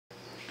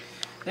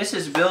This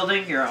is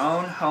building your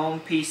own home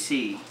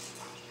PC.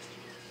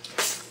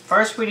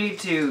 First we need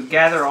to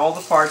gather all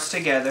the parts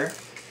together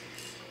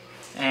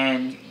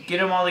and get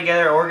them all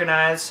together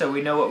organized so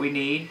we know what we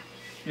need.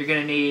 You're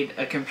going to need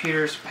a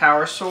computer's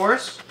power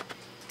source.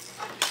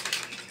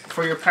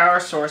 For your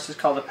power source, it's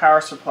called a power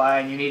supply,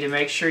 and you need to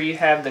make sure you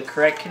have the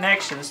correct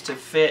connections to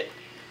fit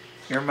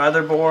your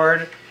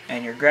motherboard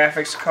and your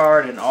graphics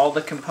card and all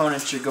the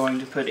components you're going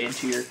to put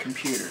into your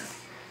computer.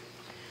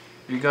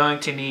 You're going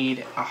to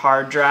need a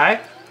hard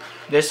drive.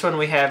 This one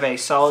we have a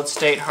solid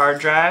state hard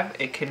drive.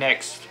 It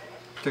connects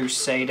through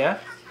SATA.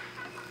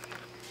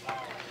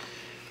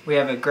 We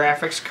have a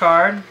graphics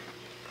card.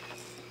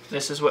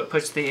 This is what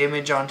puts the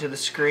image onto the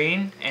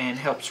screen and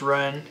helps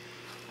run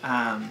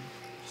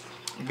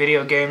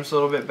video games a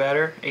little bit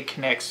better. It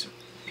connects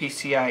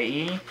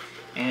PCIe,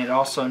 and it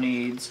also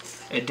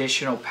needs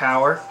additional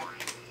power,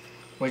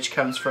 which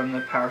comes from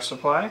the power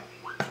supply.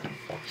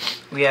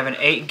 We have an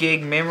 8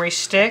 gig memory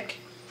stick.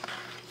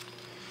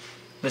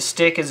 The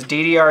stick is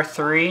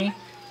DDR3,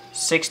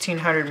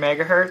 1600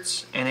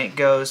 megahertz, and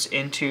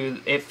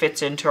it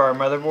fits into our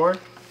motherboard.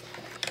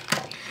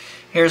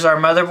 Here's our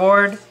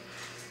motherboard.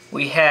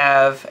 We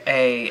have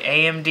a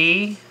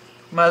AMD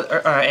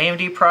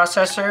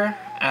processor,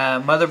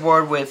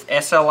 motherboard with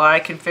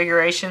SLI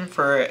configuration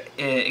for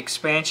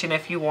expansion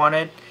if you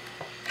wanted.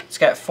 It's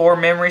got 4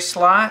 memory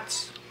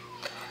slots,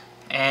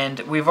 and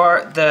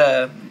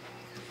the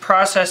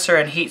processor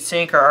and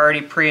heatsink are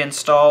already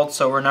pre-installed,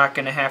 so we're not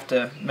going to have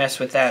to mess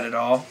with that at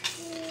all.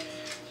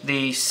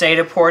 The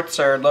SATA ports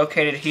are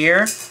located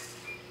here.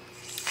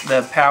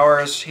 The power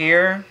is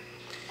here.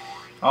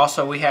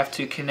 Also, we have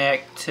to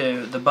connect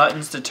to the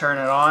buttons to turn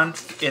it on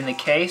in the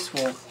case.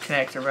 We'll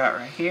connect about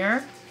right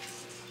here.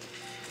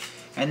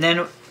 And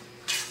then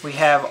we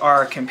have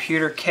our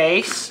computer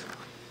case.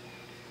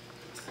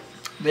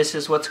 This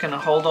is what's going to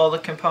hold all the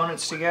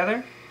components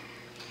together.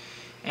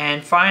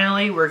 And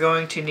finally, we're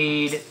going to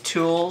need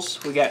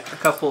tools. We got a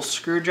couple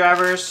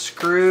screwdrivers,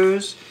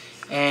 screws,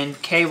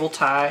 and cable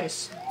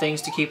ties,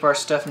 things to keep our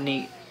stuff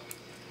neat.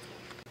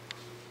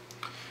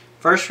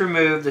 First,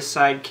 remove the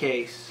side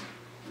case.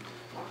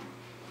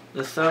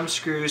 The thumb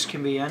screws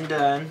can be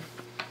undone,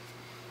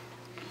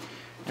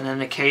 and then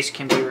the case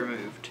can be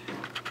removed.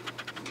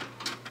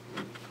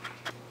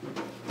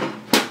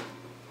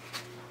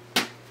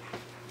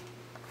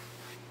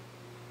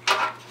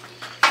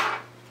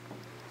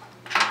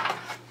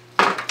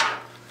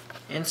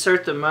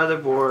 Insert the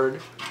motherboard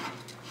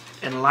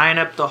and line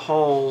up the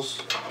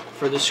holes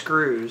for the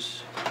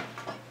screws.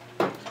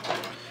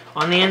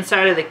 On the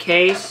inside of the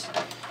case,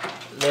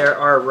 there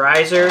are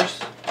risers.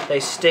 They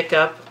stick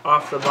up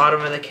off the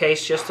bottom of the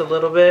case just a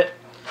little bit.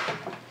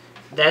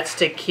 That's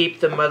to keep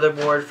the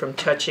motherboard from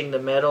touching the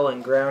metal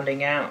and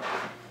grounding out.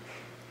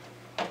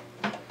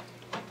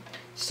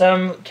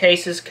 Some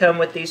cases come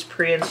with these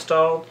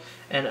pre-installed,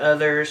 and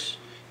others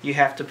you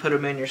have to put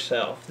them in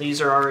yourself.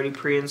 These are already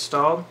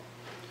pre-installed.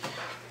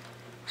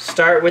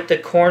 Start with the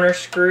corner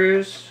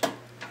screws.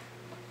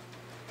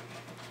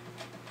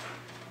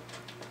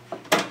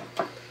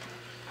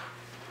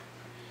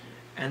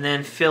 And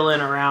then fill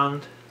in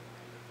around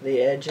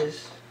the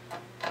edges.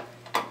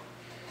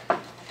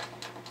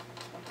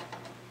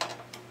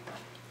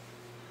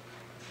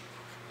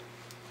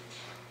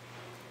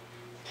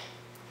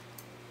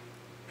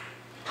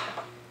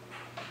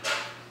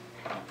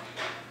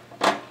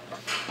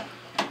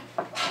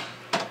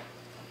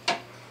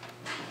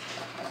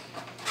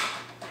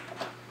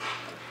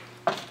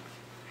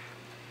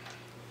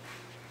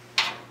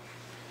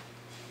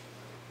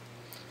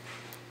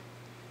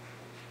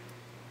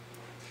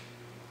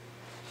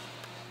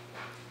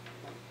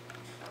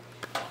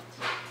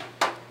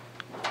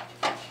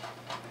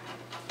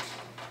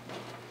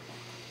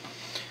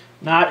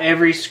 Not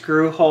every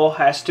screw hole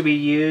has to be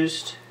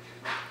used.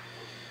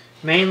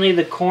 Mainly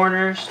the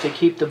corners to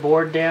keep the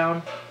board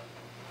down.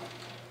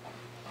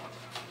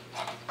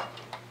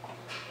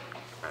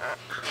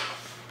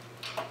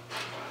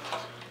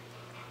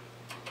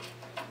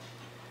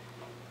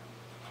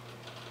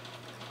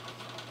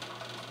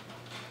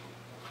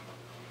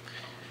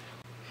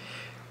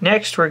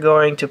 Next, we're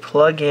going to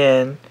plug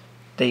in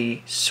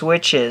the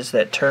switches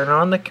that turn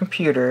on the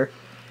computer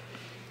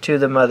to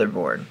the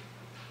motherboard.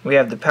 We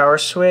have the power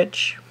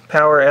switch,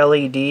 power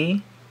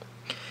LED,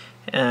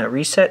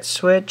 reset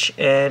switch,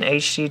 and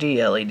HDD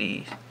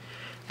LED.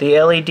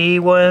 The LED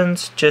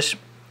ones just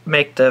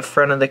make the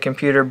front of the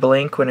computer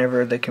blink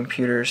whenever the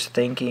computer's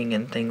thinking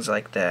and things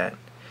like that.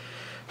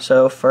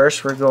 So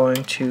first we're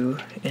going to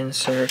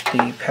insert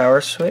the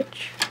power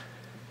switch.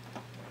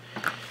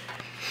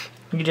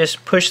 You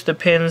just push the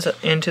pins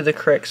into the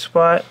correct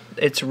spot.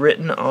 It's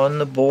written on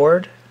the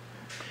board.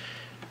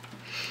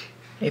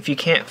 If you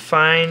can't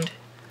find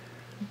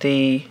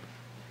the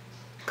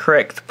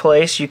correct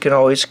place, you can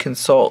always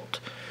consult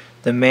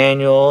the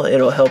manual.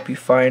 It'll help you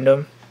find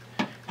them.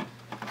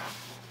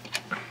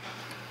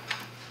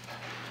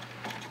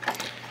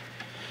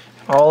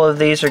 All of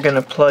these are going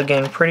to plug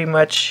in pretty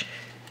much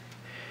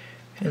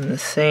in the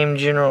same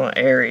general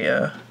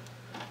area.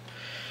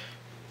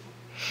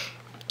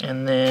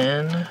 And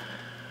then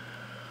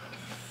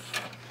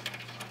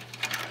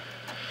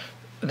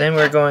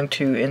we're going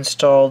to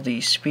install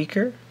the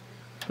speaker.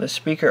 The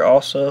speaker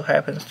also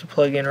happens to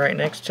plug in right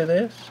next to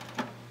this.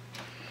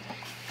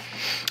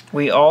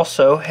 We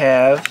also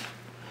have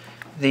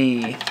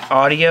the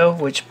audio,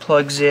 which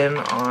plugs in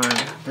on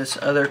this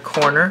other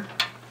corner.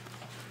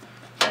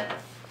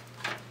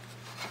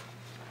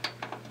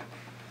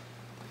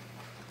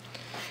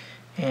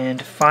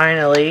 And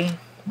finally,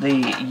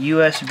 the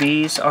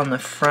USBs on the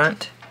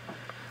front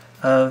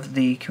of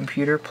the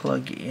computer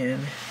plug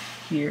in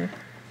here.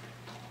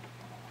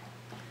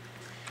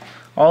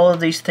 All of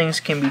these things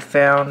can be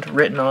found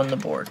written on the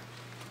board.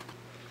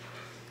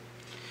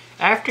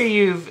 After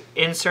you've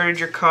inserted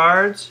your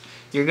cards,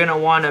 you're going to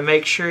want to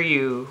make sure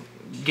you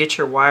get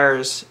your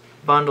wires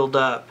bundled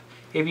up.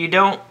 If you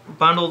don't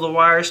bundle the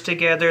wires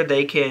together,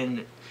 they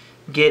can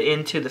get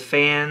into the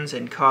fans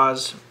and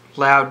cause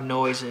loud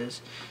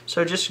noises.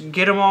 So just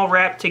get them all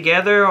wrapped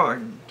together,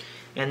 and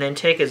then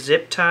take a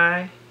zip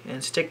tie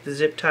and stick the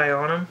zip tie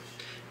on them.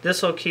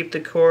 This will keep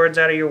the cords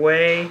out of your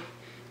way,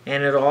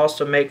 and it'll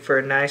also make for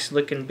a nice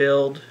looking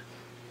build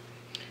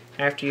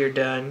after you're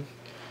done.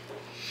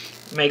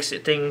 Makes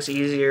things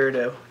easier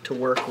to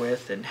work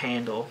with and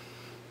handle.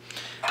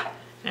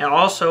 And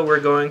also we're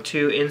going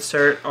to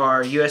insert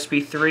our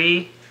USB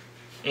 3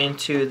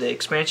 into the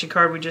expansion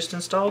card we just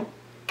installed.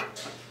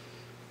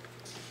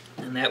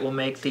 And that will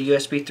make the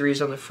USB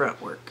 3s on the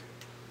front work.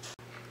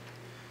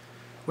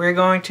 We're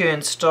going to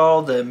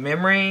install the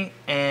memory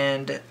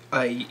and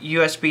a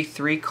USB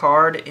 3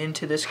 card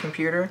into this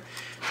computer.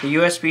 The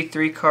USB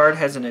 3 card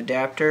has an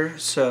adapter,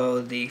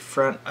 so the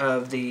front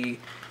of the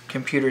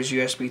computer's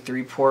USB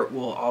 3 port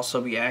will also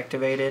be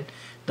activated.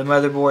 The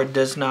motherboard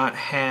does not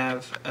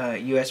have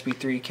USB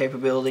 3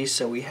 capabilities,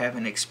 so we have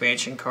an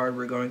expansion card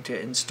we're going to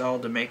install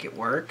to make it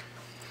work.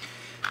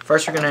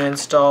 First we're going to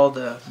install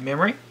the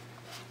memory.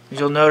 As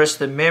you'll notice,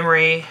 the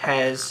memory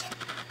is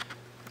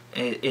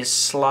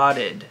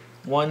slotted.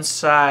 One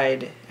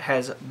side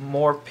has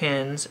more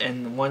pins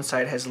and one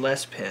side has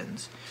less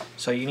pins.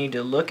 So you need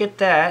to look at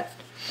that,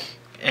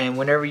 and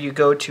whenever you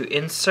go to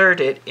insert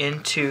it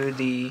into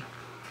the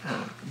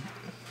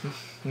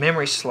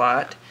memory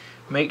slot,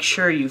 make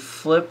sure you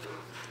flip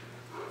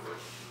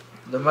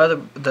the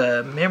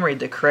memory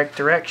the correct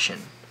direction.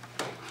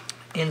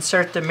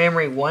 Insert the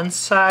memory one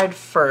side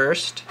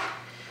first,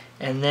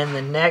 and then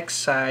the next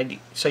side.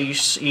 So you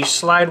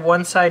slide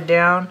one side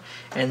down,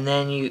 and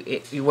then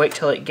you wait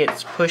till it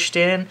gets pushed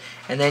in,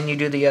 and then you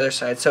do the other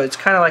side. So it's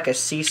kind of like a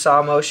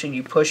seesaw motion.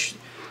 You push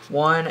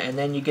one, and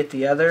then you get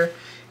the other,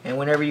 and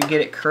whenever you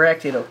get it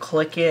correct, it'll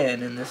click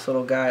in, and this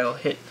little guy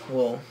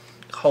will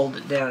hold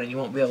it down, and you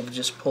won't be able to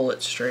just pull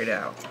it straight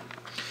out.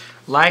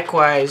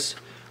 Likewise,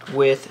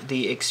 with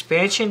the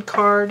expansion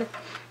card,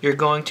 you're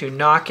going to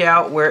knock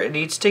out where it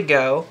needs to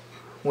go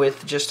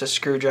with just a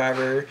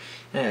screwdriver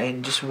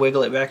and just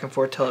wiggle it back and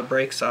forth till it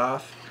breaks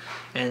off.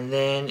 And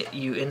then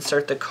you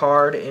insert the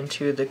card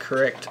into the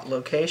correct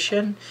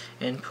location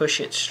and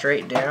push it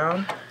straight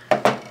down.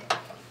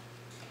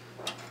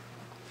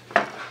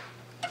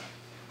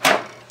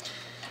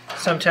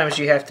 Sometimes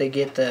you have to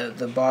get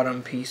the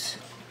bottom piece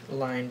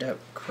lined up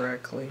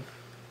correctly.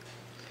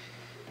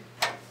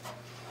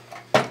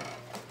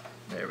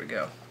 There we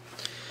go.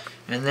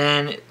 And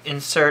then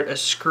insert a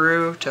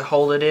screw to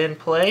hold it in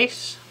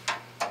place.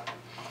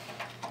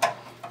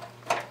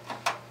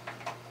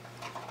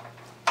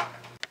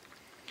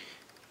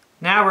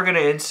 Now we're going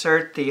to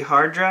insert the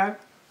hard drive.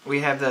 We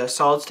have the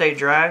solid state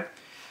drive.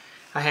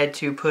 I had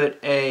to put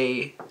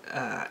a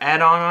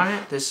add-on on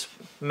it, this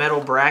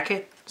metal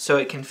bracket, so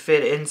it can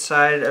fit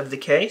inside of the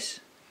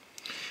case.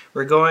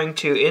 We're going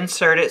to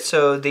insert it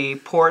so the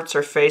ports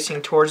are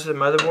facing towards the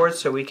motherboard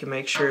so we can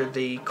make sure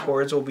the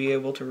cords will be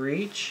able to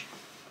reach.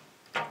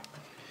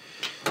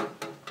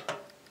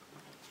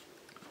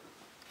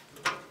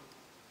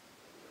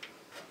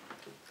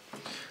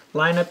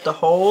 Line up the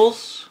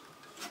holes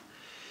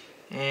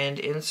and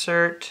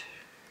insert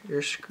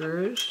your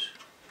screws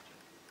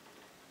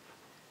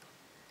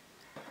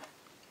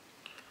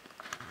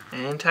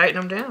and tighten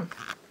them down.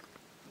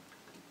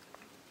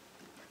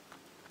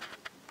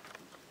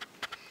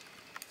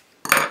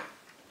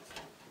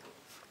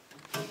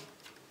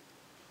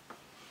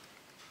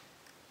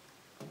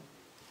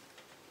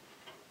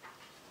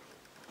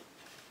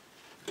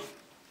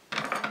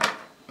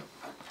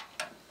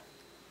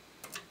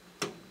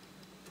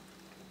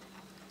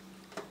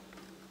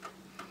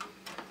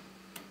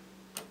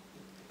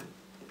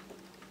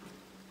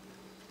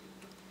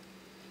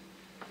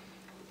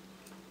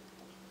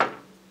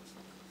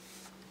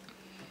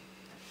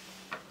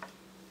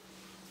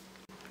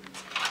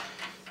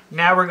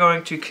 Now we're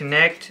going to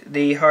connect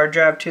the hard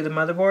drive to the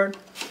motherboard.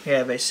 We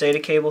have a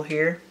SATA cable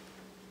here.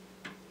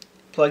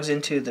 Plugs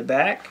into the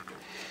back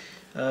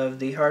of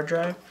the hard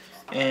drive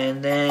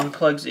and then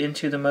plugs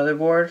into the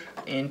motherboard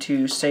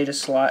into SATA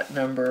slot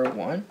number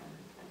 1.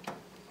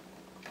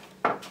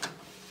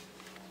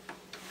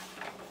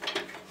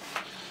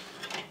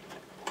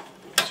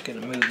 Just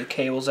going to move the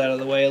cables out of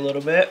the way a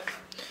little bit.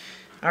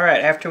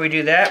 Alright, after we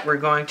do that, we're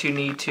going to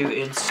need to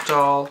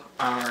install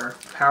our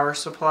power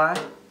supply.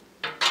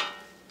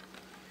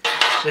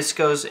 This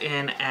goes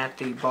in at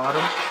the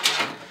bottom.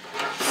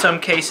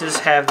 Some cases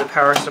have the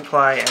power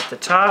supply at the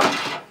top.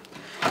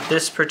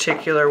 This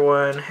particular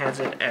one has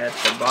it at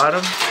the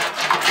bottom.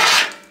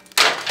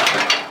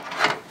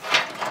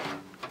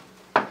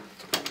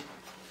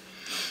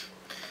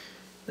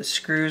 The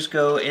screws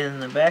go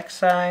in the back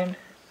side.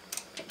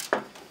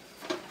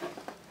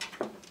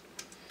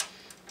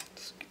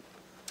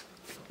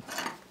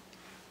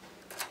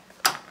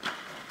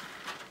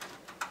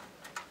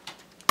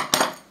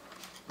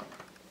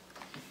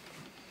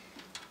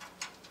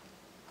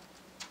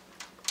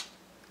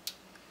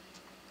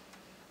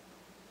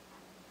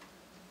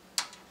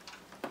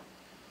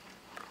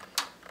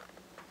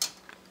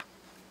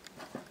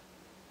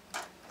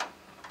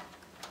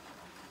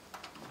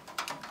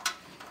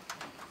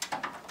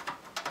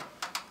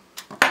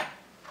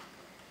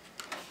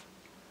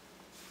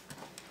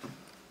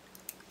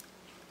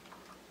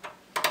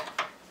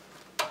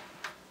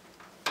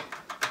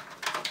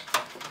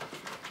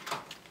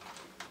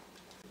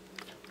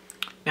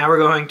 Now we're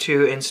going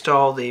to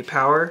install the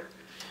power.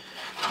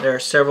 There are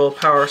several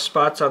power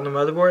spots on the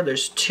motherboard.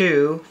 There's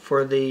two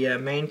for the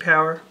main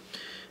power.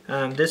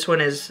 This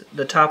one is,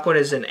 the top one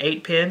is an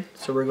 8-pin,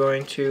 so we're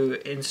going to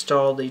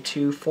install the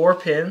two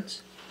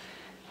 4-pins.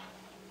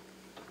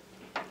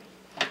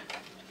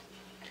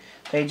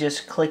 They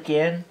just click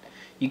in.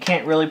 You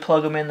can't really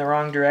plug them in the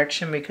wrong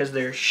direction because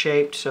they're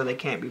shaped so they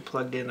can't be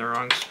plugged in the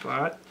wrong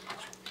spot.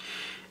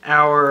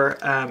 Our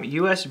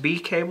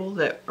USB cable,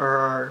 or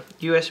our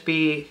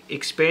USB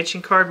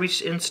expansion card we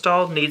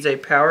installed, needs a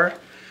power,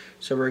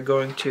 so we're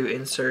going to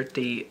insert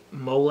the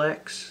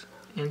Molex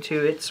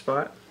into its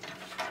spot.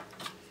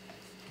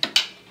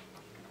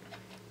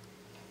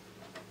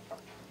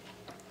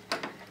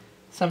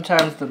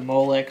 Sometimes the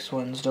Molex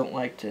ones don't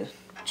like to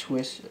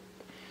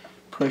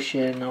push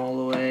in all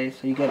the way,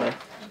 so you gotta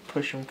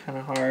push them kind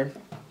of hard.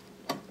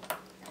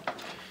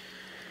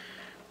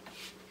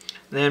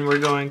 Then we're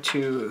going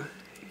to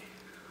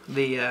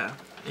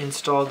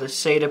install the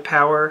SATA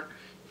power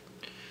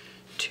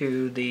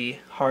to the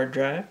hard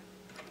drive.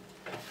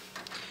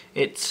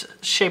 It's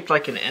shaped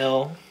like an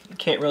L. You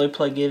can't really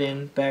plug it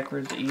in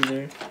backwards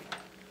either.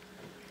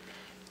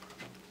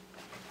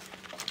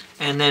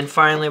 And then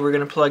finally we're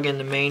going to plug in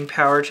the main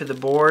power to the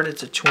board.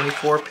 It's a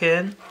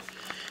 24-pin.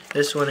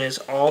 This one is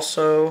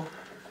also,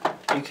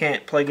 you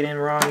can't plug it in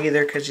wrong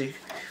either because you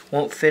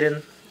won't fit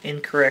in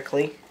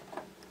incorrectly.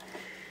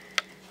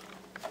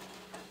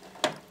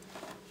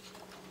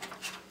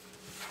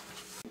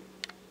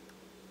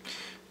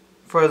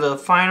 For the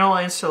final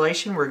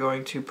installation, we're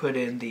going to put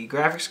in the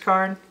graphics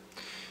card.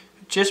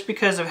 Just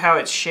because of how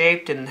it's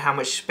shaped and how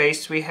much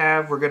space we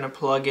have, we're going to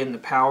plug in the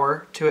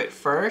power to it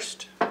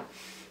first.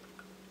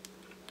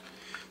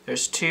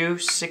 There's two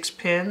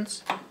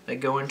 6-pins that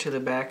go into the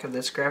back of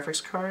this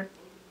graphics card.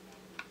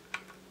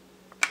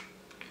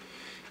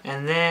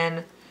 And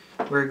then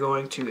we're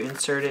going to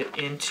insert it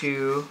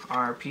into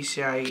our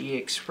PCIe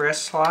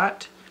Express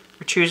slot.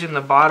 We're choosing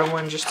the bottom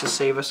one just to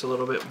save us a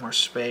little bit more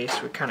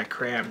space. We're kind of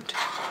crammed.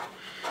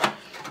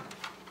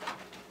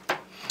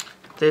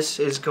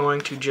 This is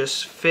going to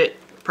just fit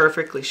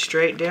perfectly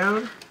straight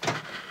down,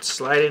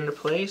 slide into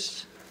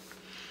place,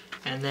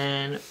 and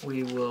then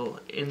we will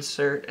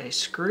insert a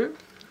screw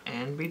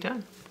and be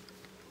done.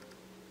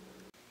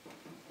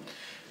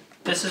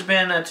 This has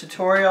been a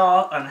tutorial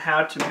on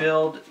how to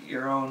build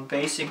your own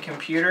basic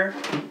computer.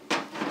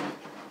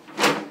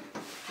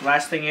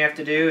 Last thing you have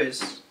to do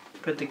is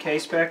put the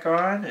case back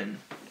on and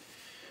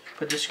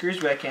put the screws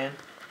back in.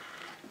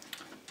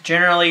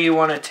 Generally you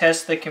want to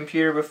test the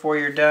computer before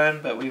you're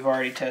done, but we've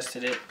already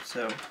tested it,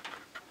 so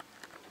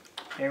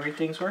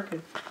everything's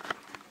working.